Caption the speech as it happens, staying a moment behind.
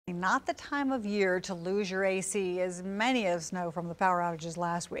not the time of year to lose your AC, as many of us know from the power outages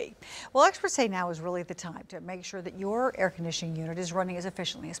last week. Well, experts say now is really the time to make sure that your air conditioning unit is running as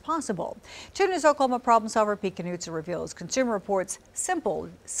efficiently as possible. 2 News Oklahoma problem solver Pete Knutson reveals Consumer Reports' simple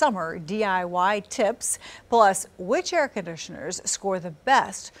summer DIY tips, plus which air conditioners score the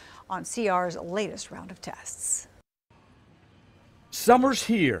best on CR's latest round of tests. Summer's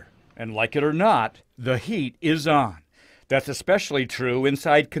here, and like it or not, the heat is on. That's especially true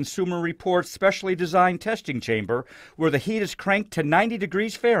inside Consumer Reports' specially designed testing chamber, where the heat is cranked to 90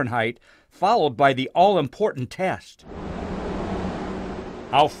 degrees Fahrenheit, followed by the all-important test.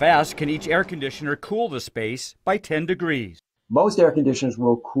 How fast can each air conditioner cool the space by 10 degrees? Most air conditioners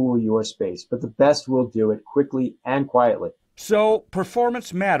will cool your space, but the best will do it quickly and quietly. So,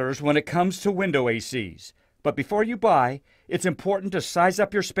 performance matters when it comes to window ACs. But before you buy, it's important to size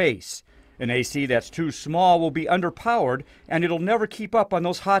up your space. An AC that's too small will be underpowered and it'll never keep up on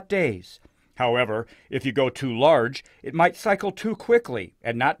those hot days. However, if you go too large, it might cycle too quickly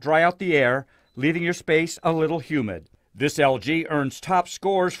and not dry out the air, leaving your space a little humid. This LG earns top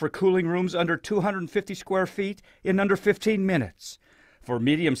scores for cooling rooms under 250 square feet in under 15 minutes. For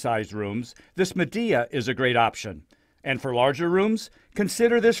medium-sized rooms, this Medea is a great option. And for larger rooms,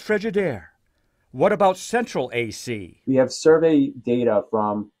 consider this Frigidaire. What about central AC? We have survey data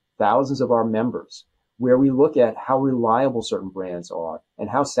from thousands of our members where we look at how reliable certain brands are and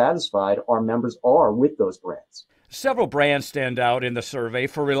how satisfied our members are with those brands. Several brands stand out in the survey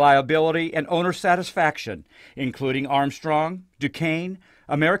for reliability and owner satisfaction, including Armstrong, Duquesne,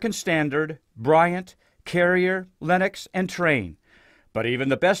 American Standard, Bryant, Carrier, Lennox, and Trane. But even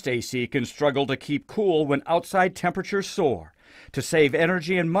the best AC can struggle to keep cool when outside temperatures soar. To save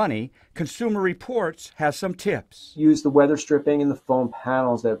energy and money, Consumer Reports has some tips. Use the weather stripping and the foam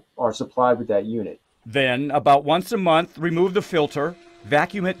panels that are supplied with that unit. Then, about once a month, remove the filter,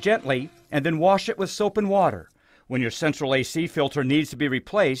 vacuum it gently, and then wash it with soap and water. When your central AC filter needs to be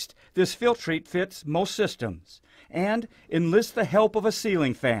replaced, this Filtrete fits most systems. And enlist the help of a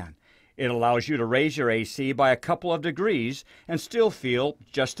ceiling fan. It allows you to raise your AC by a couple of degrees and still feel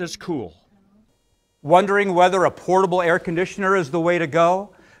just as cool. Wondering whether a portable air conditioner is the way to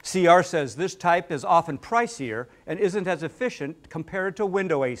go? CR says this type is often pricier and isn't as efficient compared to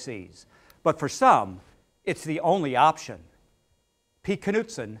window ACs. But for some, it's the only option. Pete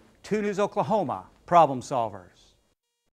Knutson, 2 News Oklahoma, problem solver.